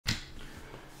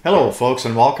Hello folks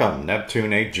and welcome.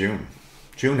 Neptune 8 Juno.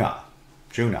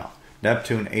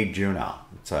 Neptune 8 Juno.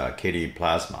 It's a KDE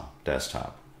Plasma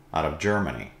desktop out of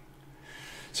Germany.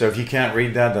 So if you can't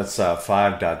read that, that's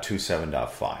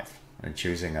 5.27.5. It's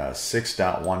using a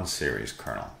 6.1 series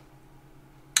kernel.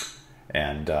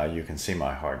 And you can see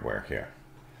my hardware here.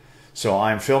 So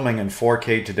I'm filming in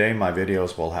 4K today. My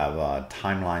videos will have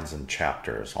timelines and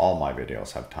chapters. All my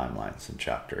videos have timelines and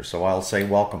chapters. So I'll say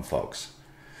welcome folks.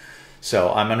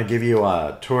 So I'm going to give you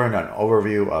a tour and an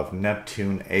overview of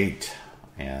Neptune 8,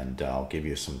 and I'll give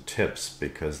you some tips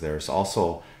because there's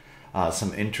also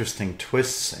some interesting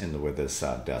twists with this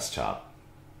desktop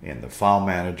in the file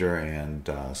manager and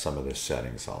some of the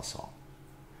settings also.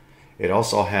 It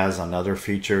also has another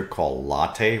feature called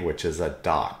Latte, which is a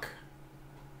doc,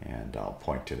 and I'll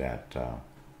point to that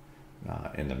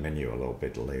in the menu a little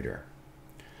bit later.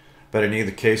 But in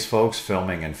either case, folks,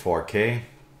 filming in 4K.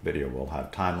 Video will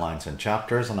have timelines and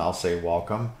chapters, and I'll say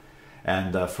welcome.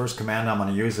 And the first command I'm going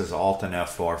to use is Alt and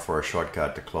F4 for a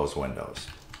shortcut to close Windows.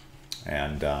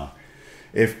 And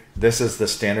if this is the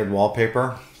standard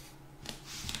wallpaper,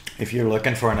 if you're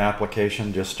looking for an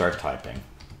application, just start typing.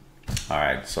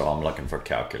 Alright, so I'm looking for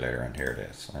calculator, and here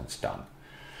it is, and it's done.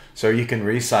 So you can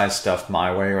resize stuff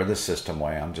my way or the system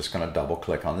way. I'm just going to double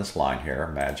click on this line here,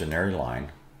 imaginary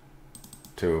line,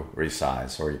 to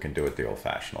resize, or you can do it the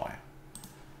old-fashioned way.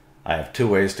 I have two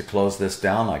ways to close this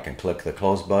down. I can click the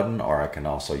close button, or I can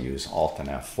also use Alt and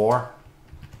F4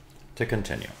 to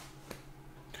continue.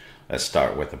 Let's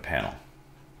start with the panel.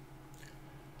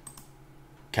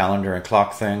 Calendar and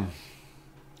clock thing.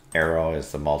 Arrow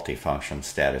is the multifunction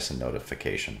status and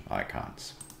notification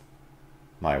icons.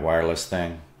 My wireless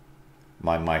thing.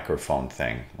 My microphone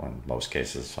thing. In most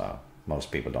cases,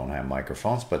 most people don't have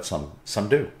microphones, but some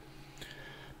do.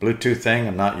 Bluetooth thing.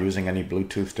 I'm not using any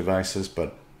Bluetooth devices,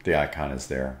 but the icon is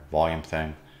there. Volume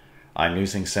thing. I'm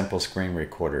using Simple Screen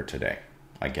Recorder today.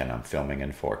 Again, I'm filming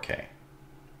in 4K.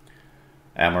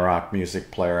 Amarok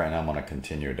music player, and I'm going to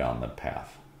continue down the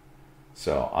path.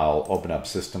 So I'll open up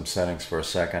system settings for a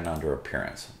second under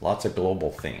appearance. Lots of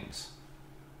global themes.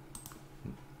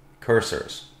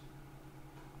 Cursors.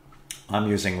 I'm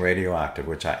using radioactive,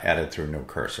 which I added through new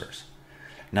cursors.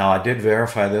 Now I did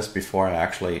verify this before I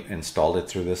actually installed it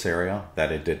through this area,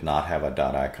 that it did not have a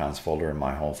 .icons folder in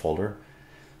my home folder.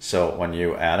 So when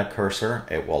you add a cursor,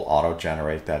 it will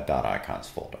auto-generate that .icons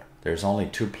folder. There's only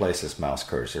two places mouse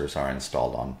cursors are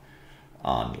installed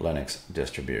on Linux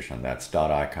distribution. That's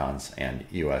 .icons and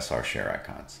USR share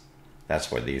icons.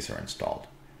 That's where these are installed.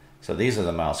 So these are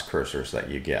the mouse cursors that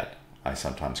you get. I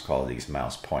sometimes call these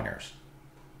mouse pointers.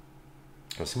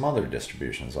 But some other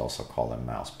distributions also call them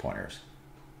mouse pointers.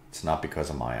 It's not because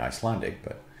of my Icelandic,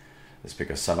 but it's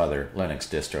because some other Linux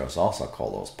distros also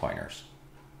call those pointers.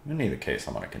 In either case,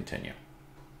 I'm going to continue.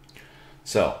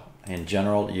 So, in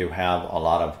general, you have a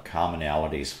lot of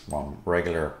commonalities from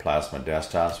regular Plasma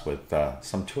desktops with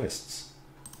some twists.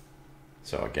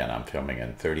 So again, I'm filming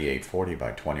in 3840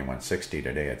 by 2160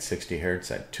 today at 60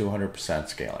 Hz at 200%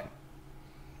 scaling.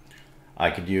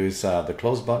 I could use the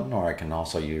close button, or I can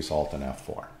also use Alt and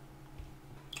F4.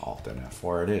 Alt and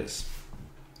F4 it is.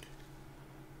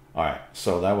 Alright,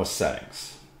 so that was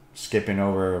settings. Skipping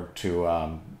over to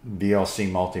VLC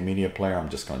Multimedia Player, I'm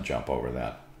just going to jump over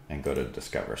that and go to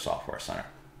Discover Software Center.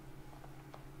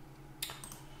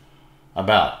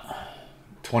 About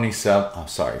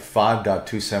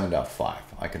 5.27.5.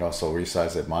 I could also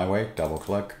resize it my way, double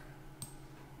click,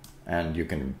 and you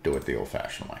can do it the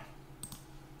old-fashioned way.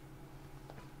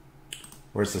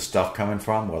 Where's the stuff coming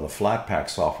from? Well, the Flatpak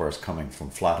software is coming from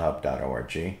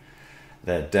flathub.org.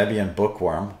 The Debian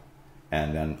Bookworm,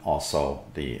 and then also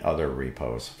the other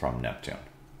repos from Neptune.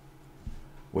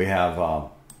 We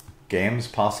have games,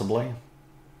 possibly.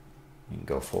 You can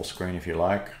go full screen if you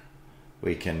like.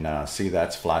 We can see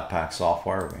that's Flatpak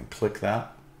software. We can click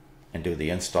that and do the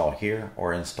install here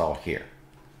or install here.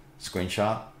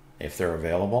 Screenshot, if they're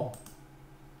available,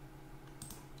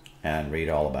 and read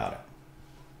all about it.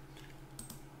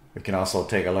 We can also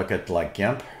take a look at like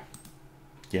GIMP.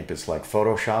 GIMP is like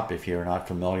Photoshop if you're not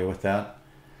familiar with that.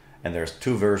 And there's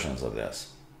two versions of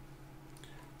this.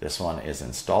 This one is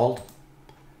installed,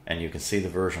 and you can see the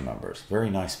version numbers. Very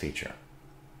nice feature.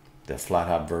 The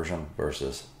FlatHub version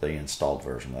versus the installed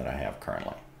version that I have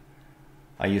currently.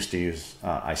 I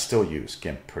still use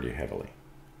GIMP pretty heavily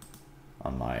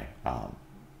on my,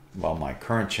 my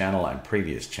current channel and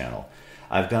previous channel.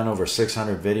 I've done over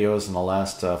 600 videos in the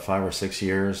last 5 or 6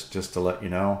 years, just to let you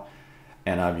know.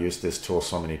 And I've used this tool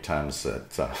so many times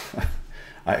that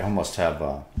I almost have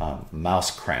a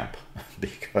mouse cramp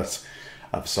because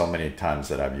of so many times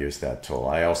that I've used that tool.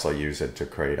 I also use it to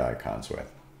create icons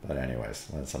with. But anyways,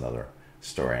 that's another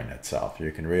story in itself.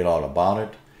 You can read all about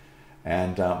it,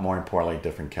 and more importantly,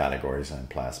 different categories and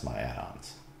Plasma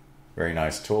add-ons. Very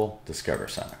nice tool, Discover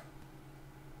Center.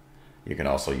 You can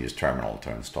also use Terminal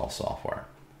to install software.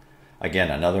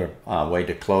 Again, another way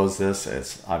to close this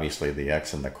is obviously the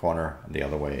X in the corner. The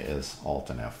other way is Alt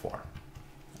and F4.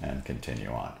 And continue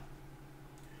on.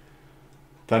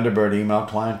 Thunderbird email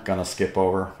client, gonna skip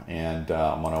over, and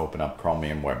I'm gonna open up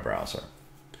Chromium web browser.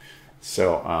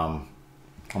 So I'm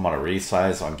gonna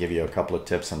resize. I'll give you a couple of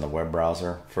tips on the web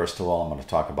browser. First of all, I'm gonna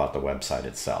talk about the website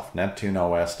itself.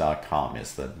 NeptuneOS.com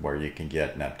is where you can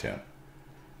get Neptune,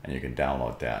 and you can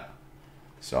download that.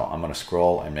 So I'm gonna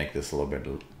scroll and make this a little bit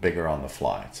bigger on the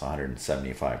fly. It's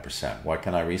 175%. What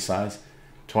can I resize?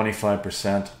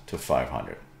 25% to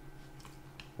 500.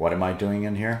 What am I doing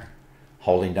in here?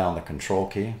 Holding down the control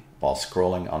key while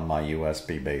scrolling on my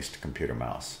USB-based computer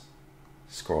mouse.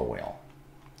 Scroll wheel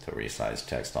to resize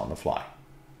text on the fly.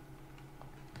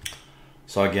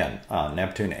 So again,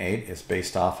 Neptune 8 is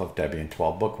based off of Debian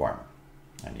 12 Bookworm.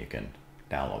 And you can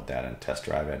download that and test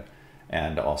drive it.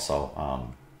 And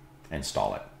also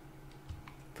install it.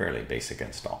 Fairly basic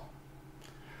install.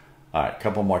 All right, a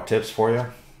couple more tips for you.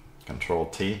 Control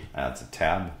T adds a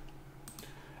tab.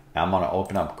 I'm going to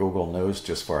open up Google News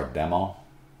just for a demo.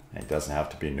 It doesn't have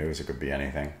to be news, it could be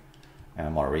anything. And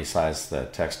I'm going to resize the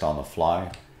text on the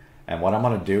fly. And what I'm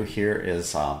going to do here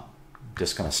is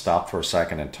just going to stop for a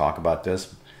second and talk about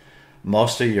this.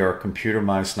 Most of your computer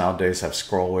mice nowadays have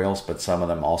scroll wheels, but some of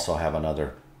them also have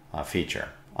another feature.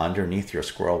 Underneath your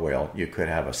scroll wheel, you could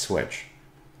have a switch.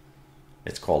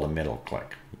 It's called a middle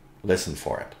click. Listen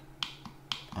for it.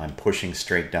 I'm pushing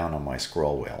straight down on my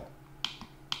scroll wheel.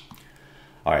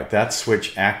 All right, that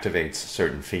switch activates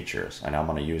certain features, and I'm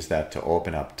going to use that to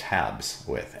open up tabs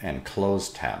with and close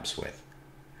tabs with.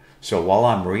 So while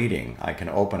I'm reading, I can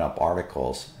open up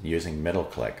articles using middle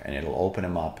click, and it'll open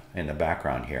them up in the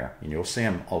background here, and you'll see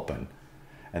them open,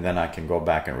 and then I can go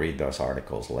back and read those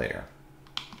articles later.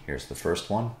 Here's the first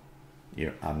one.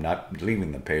 I'm not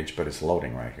leaving the page, but it's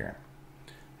loading right here.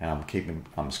 And I'm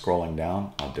scrolling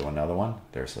down. I'll do another one.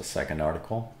 There's a second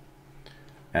article,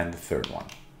 and the third one.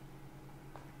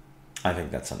 I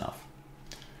think that's enough.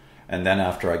 And then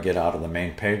after I get out of the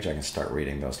main page, I can start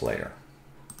reading those later.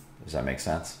 Does that make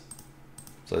sense?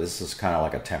 So this is kind of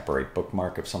like a temporary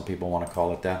bookmark, if some people want to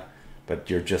call it that, but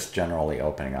you're just generally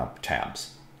opening up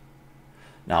tabs.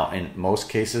 Now, in most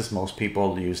cases, most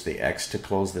people use the X to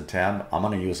close the tab. I'm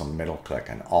going to use a middle click,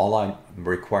 and all I'm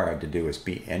required to do is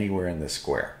be anywhere in the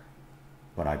square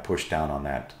when I push down on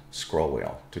that scroll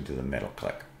wheel to do the middle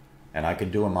click. And I can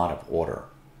do them out of order.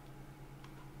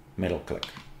 Middle click,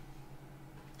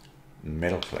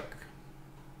 middle click,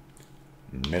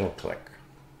 middle click,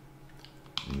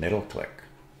 middle click.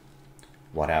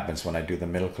 What happens when I do the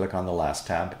middle click on the last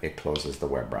tab? It closes the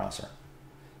web browser.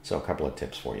 So a couple of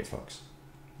tips for you folks.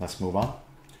 Let's move on.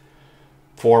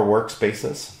 4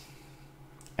 workspaces,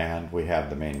 and we have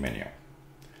the main menu.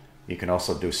 You can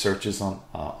also do searches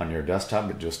on your desktop,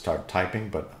 but just start typing.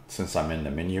 But since I'm in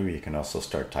the menu, you can also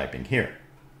start typing here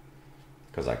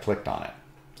because I clicked on it.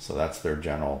 So that's their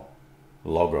general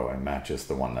logo and matches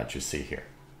the one that you see here.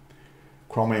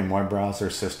 Chromium web browser,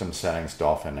 system settings,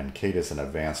 Dolphin, and Kate is an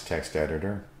advanced text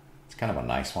editor. It's kind of a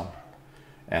nice one.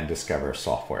 And Discover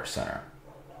Software Center.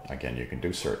 Again, you can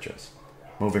do searches.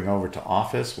 Moving over to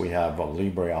Office, we have a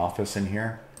LibreOffice in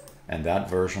here, and that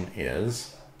version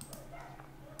is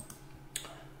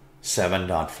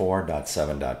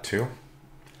 7.4.7.2.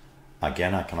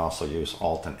 Again, I can also use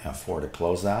Alt and F4 to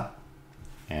close that.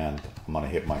 And I'm going to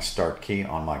hit my Start key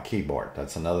on my keyboard.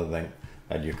 That's another thing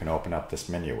that you can open up this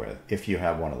menu with if you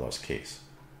have one of those keys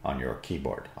on your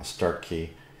keyboard. A Start key,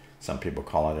 some people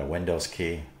call it a Windows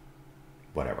key,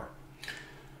 whatever.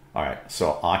 All right,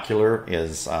 so Ocular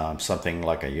is something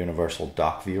like a universal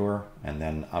doc viewer, and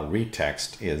then a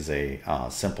Retext is a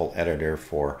simple editor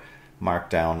for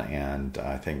Markdown and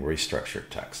I think restructured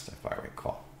text, if I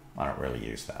recall. I don't really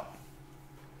use that one.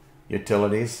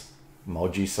 Utilities.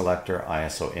 Emoji selector,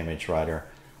 ISO image writer.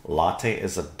 Latte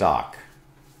is a doc.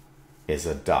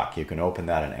 You can open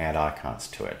that and add icons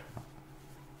to it.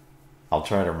 I'll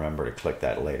try to remember to click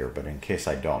that later, but in case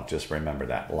I don't, just remember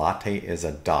that. Latte is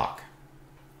a doc.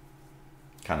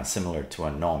 Kind of similar to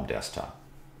a GNOME desktop.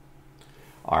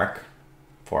 Arc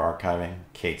for archiving.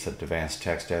 Kate's advanced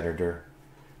text editor.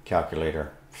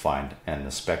 Calculator, Find, and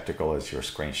the Spectacle is your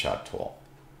screenshot tool.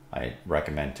 I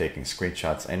recommend taking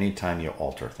screenshots anytime you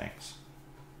alter things.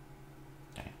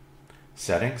 Okay.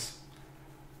 Settings,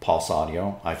 Pulse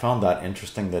Audio. I found that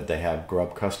interesting that they have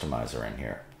Grub Customizer in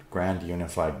here. Grand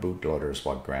Unified Bootloader is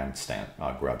what grub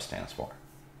stands for.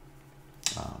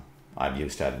 I've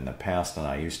used that in the past, and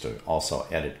I used to also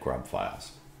edit grub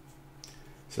files.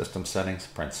 System settings,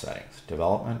 print settings.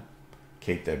 Development,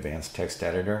 keep the advanced text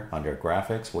editor. Under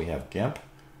graphics, we have GIMP.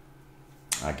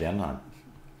 Again, I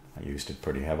used it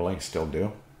pretty heavily, still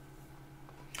do.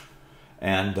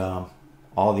 And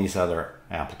all these other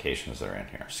applications that are in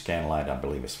here. Scanlight, I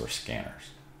believe, is for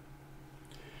scanners.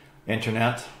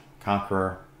 Internet,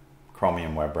 Conqueror,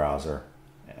 Chromium web browser,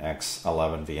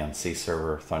 X11 VNC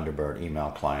server, Thunderbird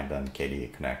email client, and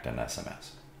KDE Connect and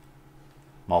SMS.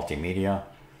 Multimedia,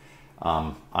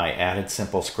 I added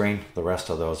Simple Screen. The rest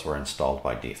of those were installed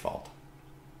by default.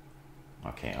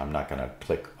 Okay, I'm not going to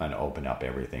click and open up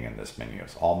everything in this menu.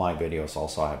 All my videos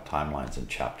also have timelines and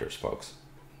chapters, folks.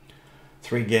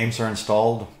 3 games are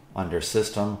installed under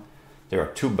System. There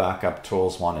are 2 backup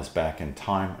tools. One is Back in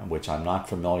Time, which I'm not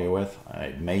familiar with.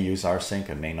 It may use rsync,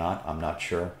 it may not, I'm not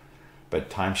sure. But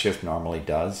TimeShift normally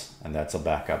does, and that's a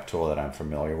backup tool that I'm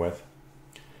familiar with.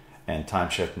 And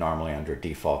TimeShift normally under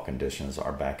default conditions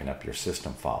are backing up your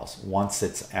system files. Once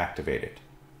it's activated,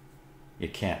 you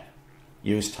can't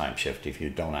use TimeShift if you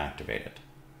don't activate it.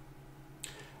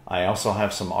 I also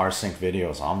have some rsync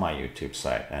videos on my YouTube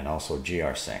site, and also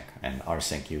grsync, and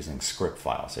rsync using script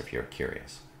files if you're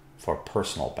curious, for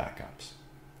personal backups.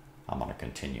 I'm going to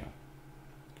continue.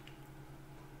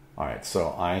 Alright,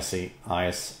 so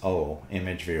ISO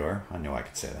image viewer, I knew I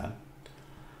could say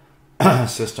that.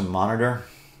 System monitor,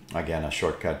 again a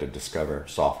shortcut to discover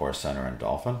Software Center and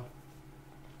Dolphin.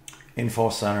 Info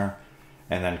Center,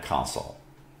 and then console,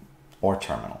 or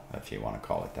terminal if you want to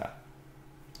call it that.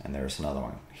 And there's another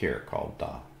one here called,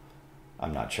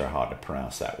 I'm not sure how to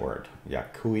pronounce that word,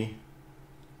 Yakui.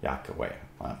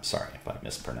 I'm sorry if I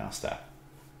mispronounced that.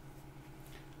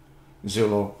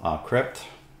 Zulu encryption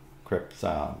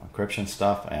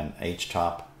stuff, and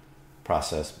HTOP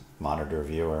process monitor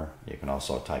viewer. You can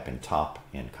also type in top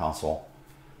in console,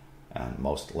 and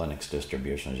most Linux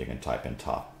distributions you can type in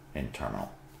top in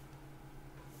terminal.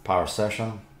 Power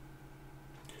session,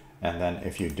 and then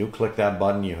if you do click that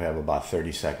button, you have about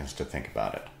 30 seconds to think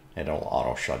about it. It'll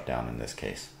auto shut down in this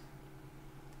case.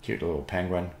 Cute little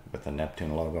penguin with the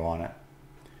Neptune logo on it.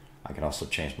 I can also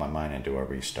change my mind and do a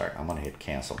restart. I'm going to hit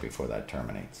cancel before that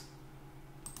terminates.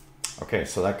 Okay,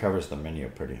 so that covers the menu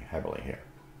pretty heavily here.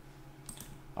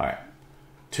 Alright,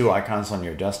 2 icons on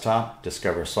your desktop,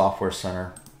 Discover Software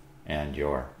Center and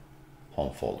your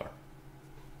home folder.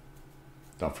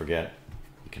 Don't forget,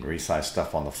 you can resize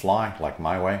stuff on the fly, like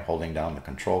my way, holding down the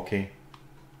control key.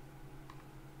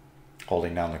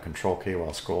 Holding down the control key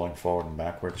while scrolling forward and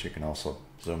backwards. You can also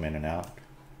zoom in and out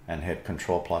and hit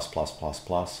Control++++.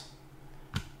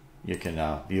 You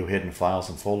can view hidden files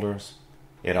and folders.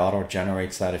 It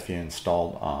auto-generates that if you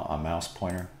install a mouse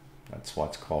pointer. That's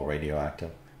what's called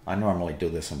radioactive. I normally do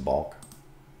this in bulk.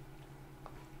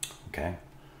 Okay.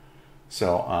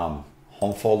 So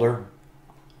home folder,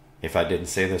 if I didn't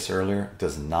say this earlier,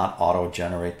 does not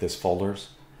auto-generate these folders.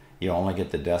 You only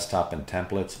get the desktop and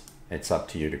templates. It's up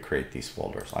to you to create these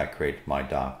folders. I create my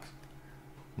docs,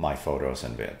 my photos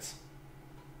and vids.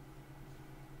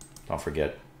 Don't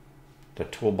forget, the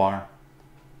toolbar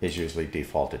is usually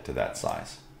defaulted to that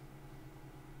size.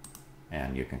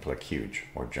 And you can click huge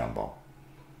or jumbo.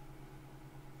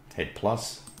 Hit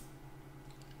plus.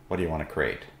 What do you want to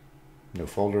create? New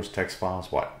folders, text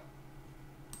files, what?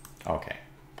 Okay,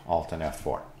 Alt and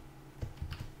F4.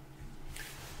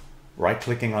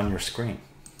 Right-clicking on your screen.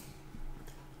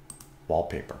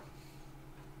 Wallpaper.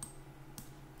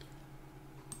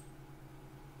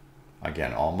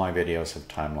 Again, all my videos have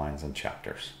timelines and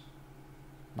chapters.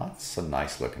 That's a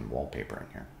nice looking wallpaper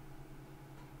in here.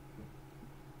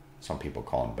 Some people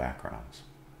call them backgrounds.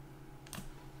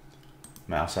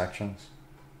 Mouse actions,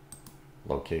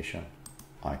 location,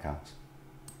 icons,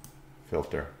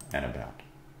 filter, and about.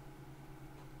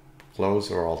 Close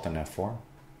or Alt and F4,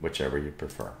 whichever you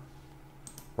prefer.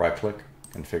 Right click,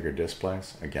 configure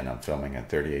displays. Again, I'm filming at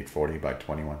 3840 by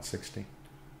 2160.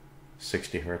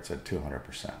 60 Hertz at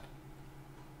 200%.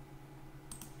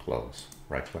 Close,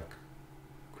 right click.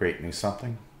 Create new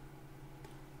something.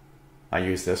 I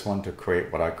use this one to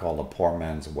create what I call the poor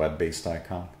man's web-based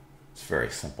icon. It's a very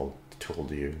simple tool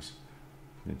to use.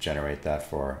 You generate that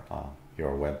for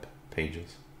your web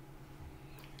pages.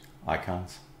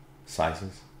 Icons,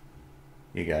 sizes.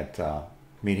 You got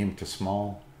medium to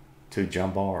small, to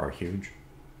jumbo or huge.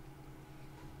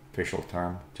 Official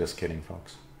term, just kidding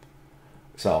folks.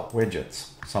 So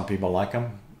widgets, some people like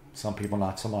them, some people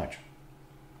not so much.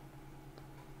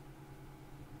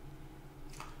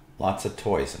 Lots of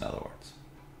toys, in other words.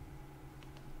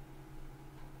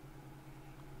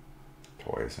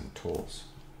 Toys and tools.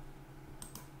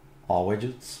 All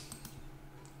widgets.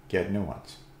 get new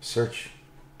ones. Search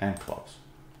and close.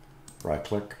 Right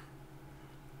click.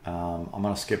 I'm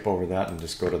going to skip over that and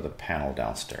just go to the panel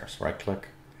downstairs. Right click.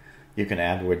 You can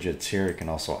add widgets here. You can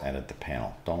also edit the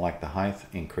panel. Don't like the height?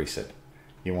 Increase it.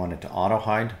 You want it to auto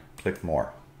hide? Click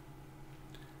more.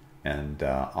 And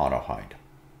auto hide.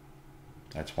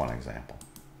 That's one example.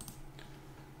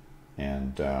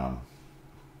 And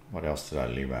what else did I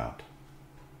leave out?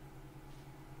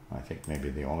 I think maybe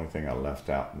the only thing I left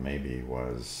out maybe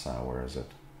was, where is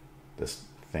it? This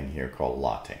thing here called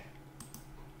Latte.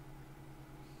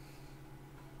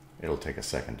 It'll take a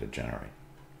second to generate.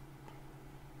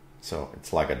 So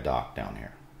it's like a doc down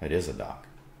here. It is a doc.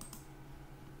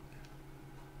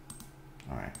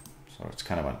 All right, so it's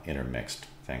kind of an intermixed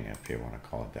thing if you want to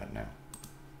call it that now.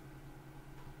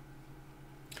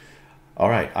 All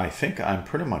right, I think I'm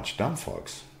pretty much done,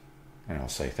 folks. And I'll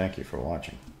say thank you for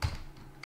watching.